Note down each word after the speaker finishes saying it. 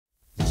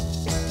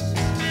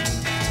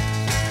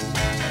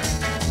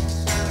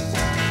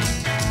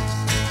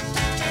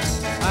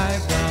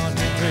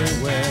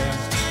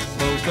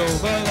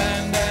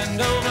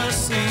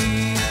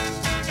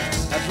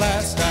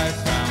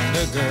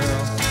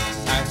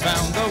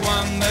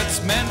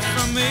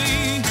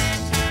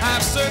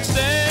searched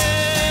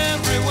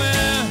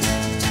everywhere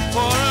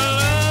for a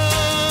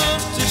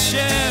love to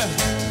share,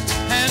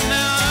 and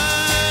now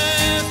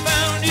I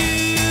found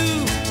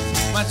you.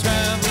 My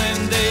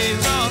traveling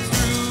days are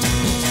through.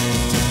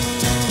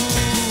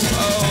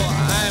 Oh,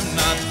 I'm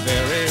not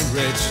very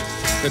rich.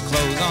 The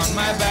clothes on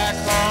my back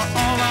are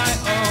all I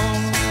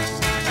own.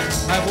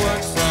 I've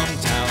worked from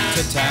town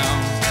to town,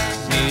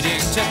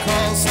 needing to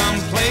call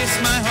someplace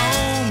my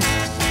home.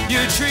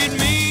 You treat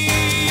me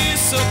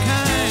so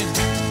kind.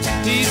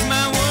 He's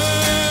my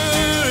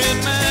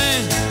worried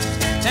mind,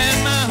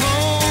 and my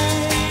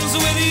home's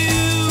with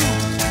you.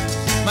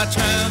 My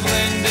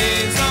traveling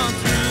days are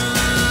through.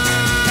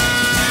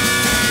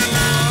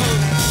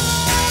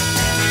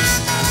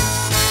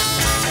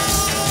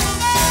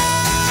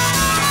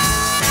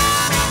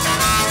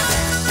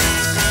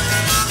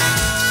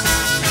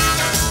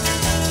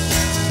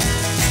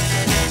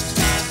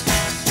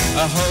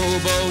 A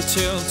hobo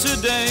till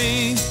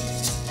today,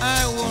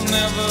 I will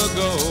never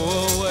go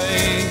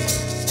away.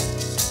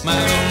 My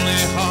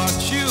lonely heart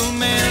you'll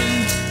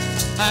mend,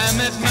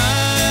 I'm at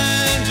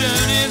my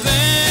journey's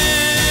end.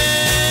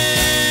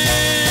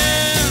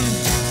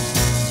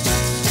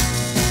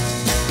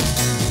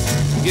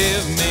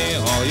 Give me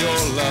all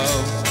your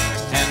love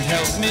and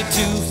help me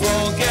to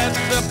forget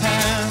the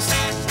past.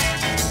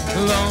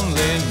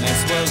 Loneliness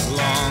was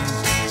long,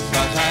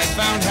 but I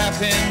found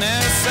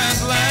happiness at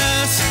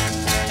last.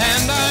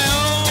 And I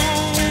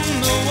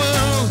own the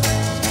world,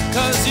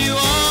 'cause you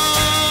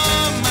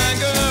are my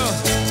girl.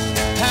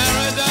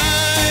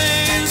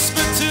 Paradise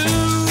for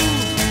two.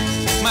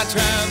 My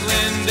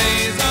traveling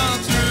days are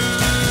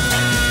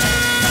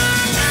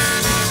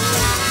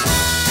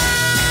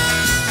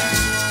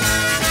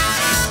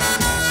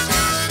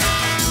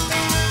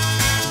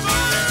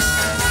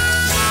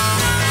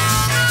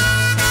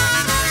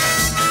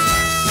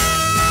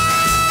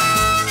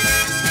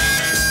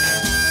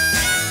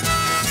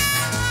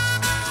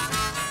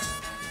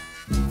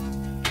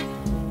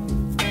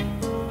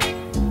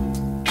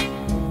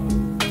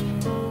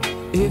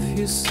If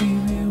you see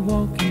me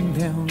walking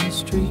down the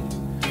street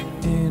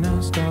and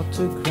I start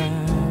to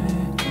cry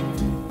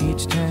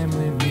each time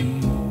we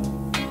meet,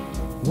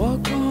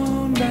 walk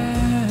on by,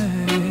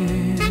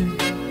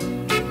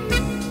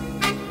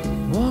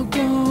 walk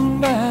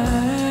on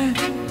by.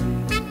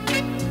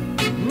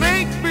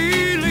 Make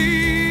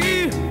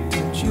believe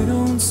that you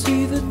don't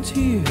see the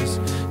tears,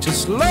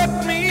 just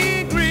let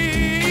me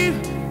grieve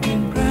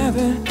in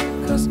private,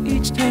 'cause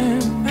each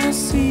time I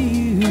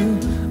see you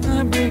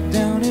I break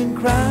down and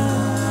cry.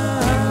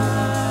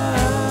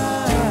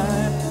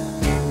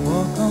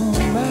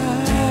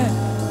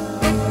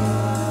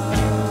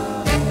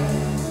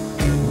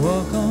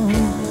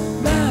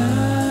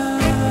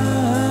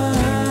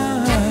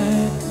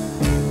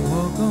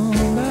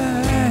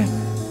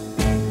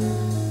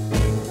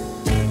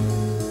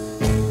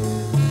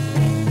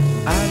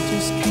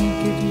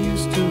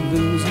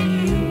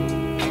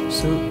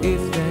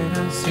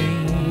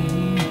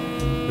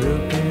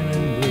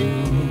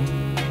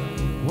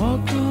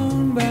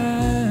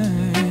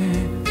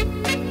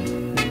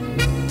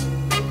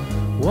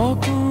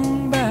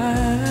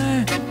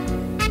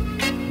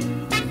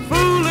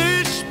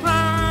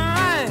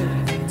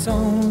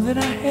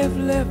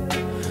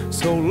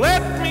 So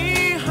let me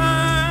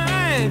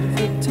hide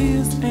the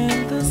tears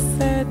and the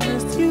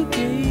sadness you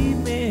gave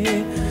me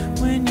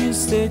when you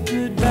said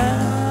goodbye.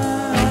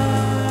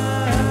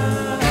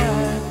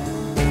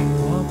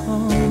 Walk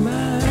on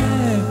by,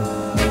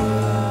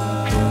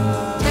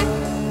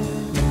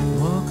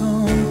 walk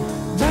on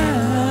by,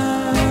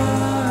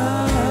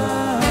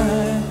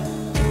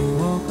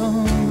 walk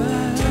on by.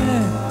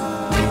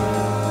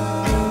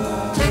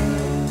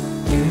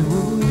 Yeah,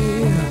 oh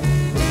yeah.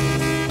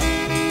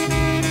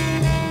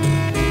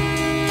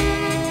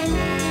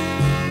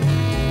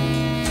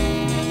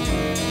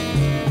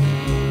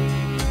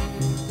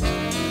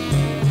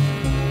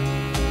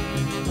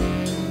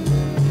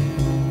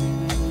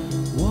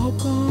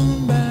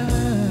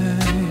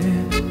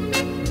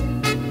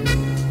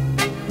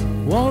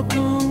 Walk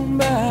on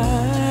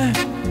by,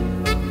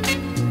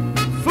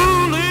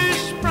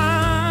 foolish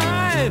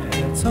pride,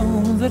 that's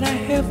all that I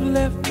have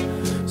left.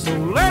 So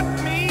let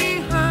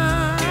me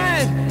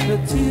hide the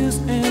tears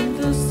and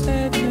the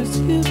sadness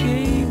you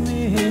gave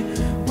me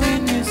when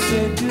you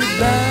said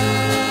goodbye.